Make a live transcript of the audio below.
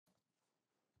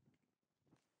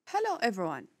Hello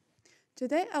everyone!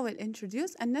 Today I will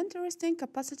introduce an interesting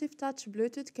capacitive touch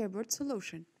Bluetooth keyboard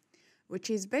solution, which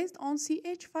is based on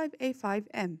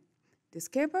CH585M. This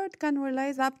keyboard can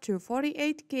realize up to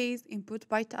 48 keys input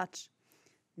by touch.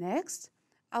 Next,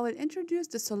 I will introduce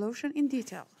the solution in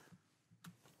detail.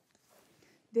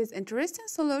 This interesting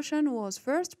solution was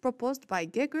first proposed by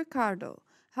Geek Ricardo.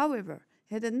 However,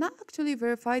 he did not actually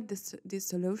verify this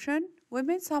solution. We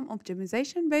made some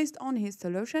optimization based on his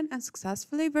solution and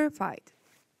successfully verified.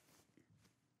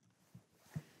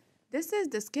 This is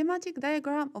the schematic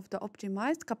diagram of the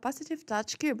optimized capacitive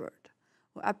touch keyboard.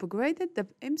 We upgraded the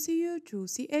MCU to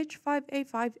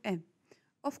CH585M.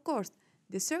 Of course,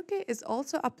 the circuit is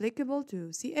also applicable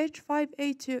to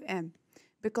CH582M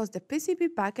because the PCB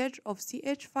package of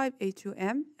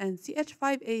CH582M and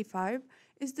CH585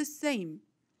 is the same.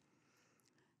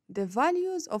 The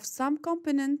values of some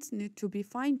components need to be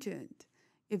fine-tuned.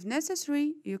 If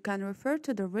necessary, you can refer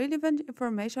to the relevant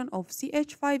information of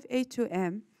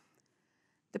CH582M.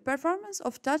 The performance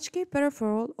of touchkey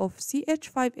peripheral of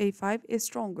CH585 is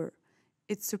stronger.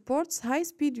 It supports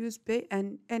high-speed USB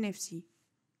and NFC.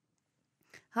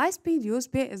 High-speed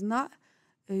USB is not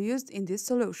used in this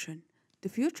solution. The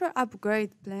future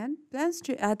upgrade plans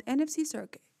to add NFC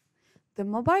circuit. The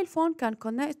mobile phone can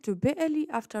connect to BLE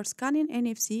after scanning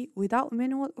NFC without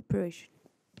manual operation.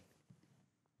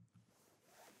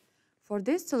 For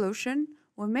this solution,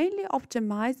 we mainly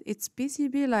optimize its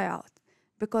PCB layout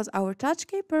because our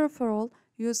touchkey peripheral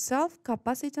uses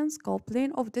self-capacitance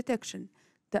coupling of detection.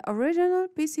 The original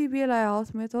PCB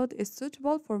layout method is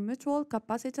suitable for mutual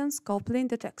capacitance coupling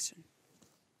detection.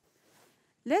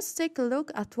 Let's take a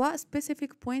look at what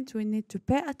specific point we need to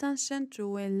pay attention to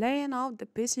when laying out the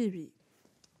PCB.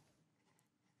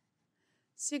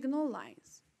 Signal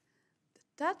lines.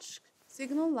 The touch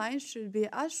signal lines should be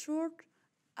as short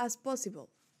as possible.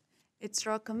 It's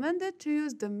recommended to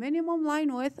use the minimum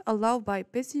line width allowed by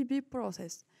PCB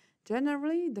process.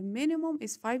 Generally, the minimum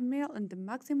is 5 mm and the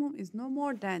maximum is no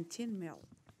more than 10 mm.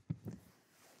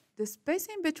 The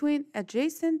spacing between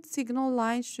adjacent signal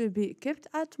lines should be kept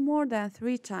at more than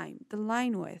 3 times the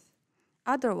line width.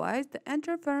 Otherwise, the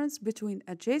interference between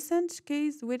adjacent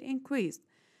keys will increase,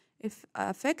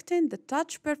 affecting the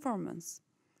touch performance.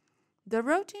 The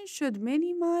routing should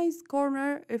minimize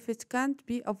corner if it can't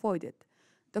be avoided.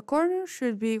 The corner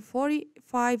should be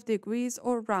 45 degrees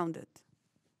or rounded.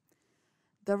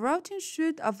 The routing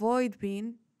should avoid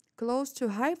being close to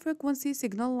high-frequency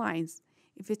signal lines.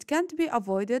 If it can't be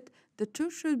avoided, the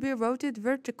two should be routed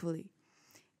vertically.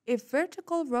 If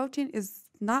vertical routing is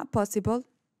not possible,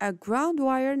 a ground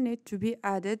wire needs to be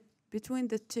added between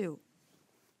the two.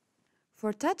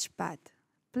 For touchpad,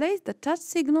 place the touch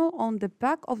signal on the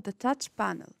back of the touch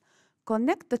panel.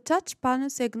 Connect the touch panel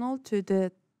signal to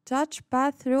the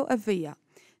touchpad through a via.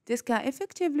 This can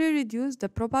effectively reduce the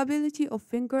probability of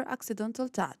finger accidental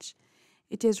touch.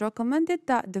 It is recommended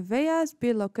that the vias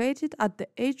be located at the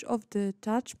edge of the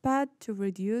touchpad to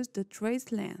reduce the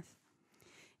trace length.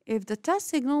 If the touch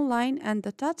signal line and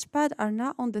the touchpad are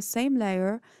not on the same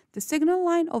layer, the signal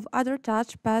line of other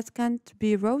touchpads can't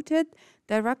be routed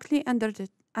directly under the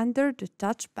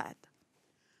touchpad.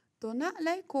 Do not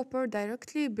lay copper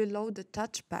directly below the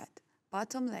touchpad,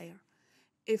 bottom layer.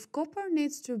 If copper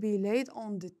needs to be laid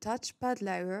on the touchpad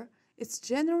layer, it's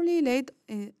generally laid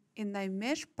in a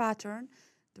mesh pattern.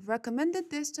 The recommended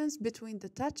distance between the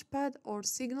touchpad or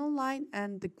signal line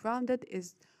and the grounded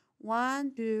is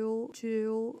 1 to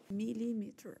 2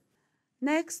 mm.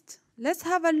 Next, let's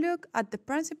have a look at the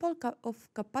principle of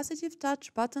capacitive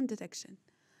touch button detection.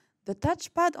 The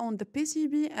touchpad on the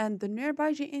PCB and the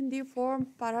nearby GND form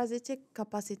parasitic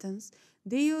capacitance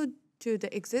due to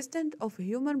the existence of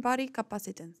human body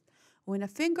capacitance. When a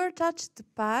finger touches the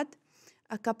pad,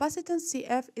 a capacitance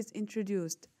CF is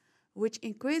introduced, which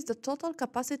increases the total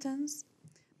capacitance.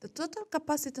 The total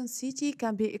capacitance CT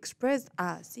can be expressed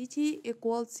as CT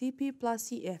equals CP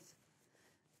plus CF.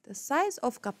 The size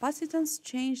of capacitance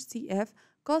change CF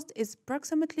cost is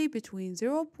approximately between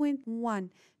 0.1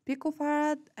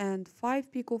 picofarad and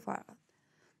 5 picofarad.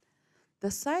 The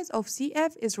size of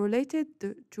CF is related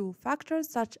to factors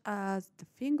such as the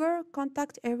finger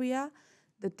contact area,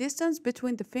 the distance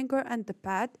between the finger and the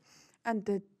pad, and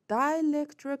the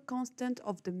dielectric constant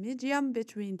of the medium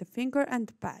between the finger and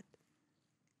the pad.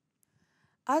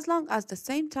 As long as the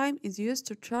same time is used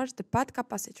to charge the pad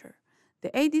capacitor, the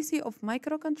ADC of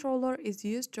microcontroller is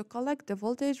used to collect the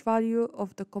voltage value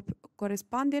of the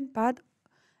corresponding pad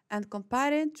and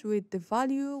compare it with the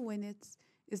value when it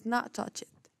is not touched.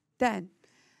 Then,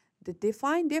 the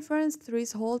defined difference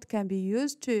threshold can be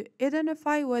used to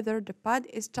identify whether the pad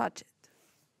is touched.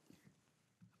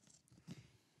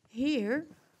 Here,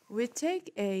 we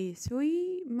take a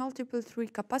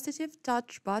 3x3 capacitive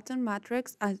touch button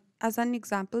matrix as an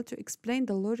example to explain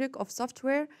the logic of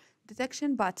software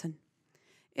detection button.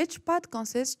 Each pad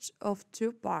consists of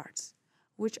two parts,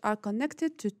 which are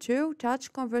connected to two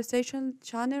touch conversion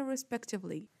channels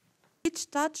respectively. Each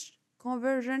touch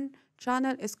conversion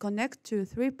channel is connected to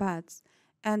three pads,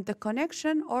 and the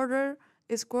connection order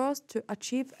is crossed to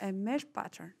achieve a mesh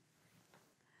pattern.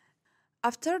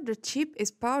 After the chip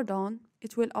is powered on,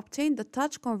 it will obtain the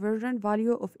touch conversion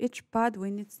value of each pad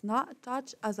when it's not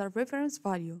touched as a reference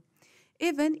value.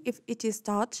 Even if it is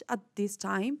touched at this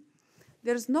time,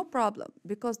 there is no problem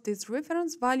because this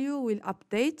reference value will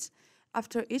update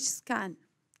after each scan.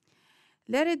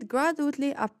 Let it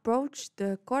gradually approach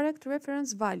the correct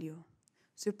reference value.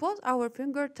 Suppose our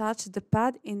finger touched the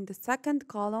pad in the second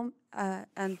column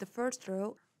and the first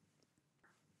row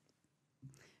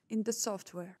in the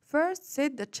software. First,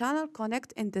 set the channel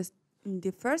connect in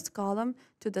the first column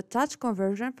to the touch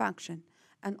conversion function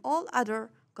and all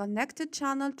other connected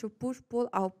channel to push-pull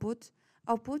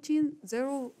outputting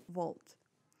 0 volt.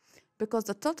 Because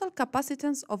the total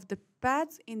capacitance of the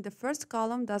pads in the first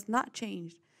column does not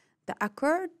change, the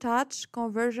occurred touch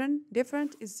conversion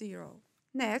difference is 0.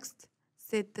 Next,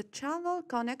 set the channel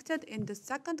connected in the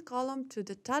second column to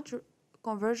the touch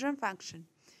conversion function,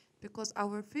 because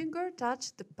our finger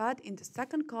touched the pad in the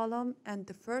second column and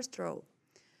the first row.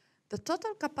 The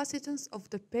total capacitance of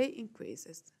the pay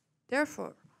increases.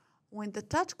 Therefore, when the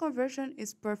touch conversion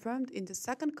is performed in the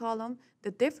second column,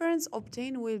 the difference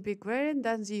obtained will be greater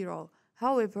than 0.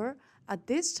 However, at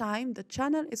this time, the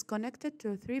channel is connected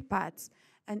to three pads,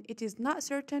 and it is not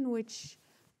certain which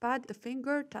pad the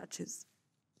finger touches.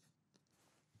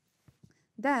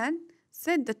 Then,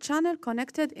 set the channel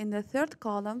connected in the third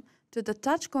column to the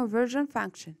touch conversion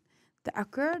function. The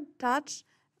occurred touch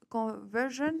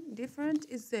conversion difference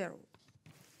is 0.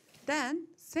 Then,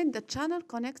 set the channel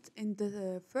connect in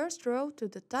the first row to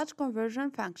the touch conversion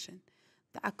function.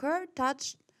 The occurred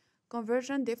touch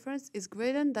conversion difference is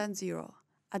greater than 0.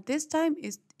 At this time,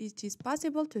 it is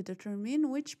possible to determine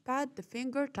which pad the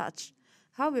finger touched.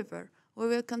 However, we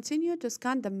will continue to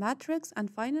scan the matrix and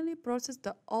finally process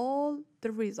all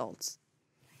the results.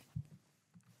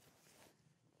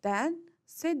 Then,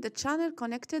 set the channel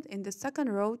connected in the second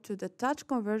row to the touch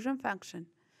conversion function.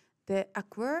 The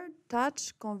acquired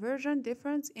touch conversion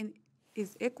difference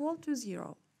is equal to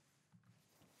 0.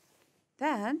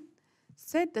 Then,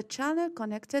 set the channel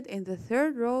connected in the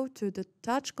third row to the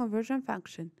touch conversion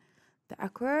function. The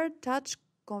acquired touch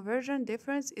conversion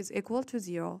difference is equal to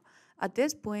 0. At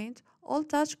this point, all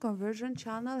touch conversion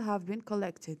channels have been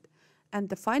collected, and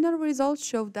the final results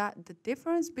show that the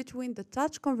difference between the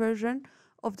touch conversion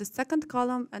of the second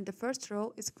column and the first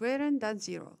row is greater than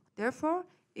 0. Therefore,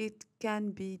 it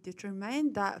can be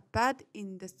determined that a pad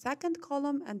in the second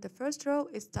column and the first row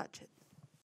is touched.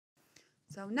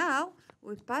 So now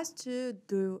we pass to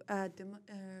the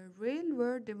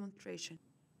real-world demonstration.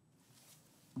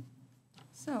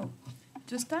 So,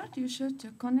 to start, you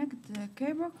should connect the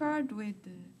cable card with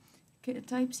the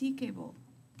Type-C cable.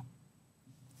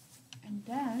 And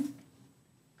then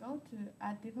go to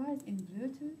Add Device in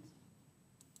Bluetooth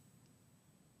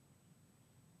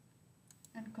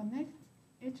and connect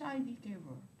HID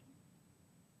keyboard.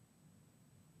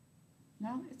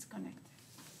 Now it's connected.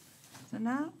 So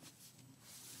now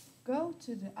go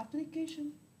to the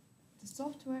application, the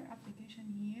software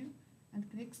application here, and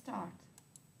click Start.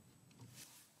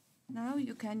 Now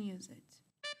you can use it.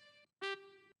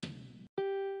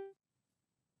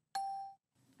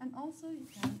 And also you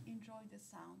can enjoy the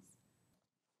sounds.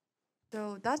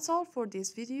 So that's all for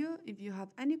this video. If you have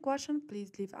any question,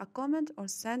 please leave a comment or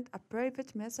send a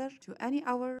private message to any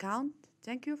of our account.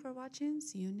 Thank you for watching.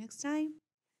 See you next time.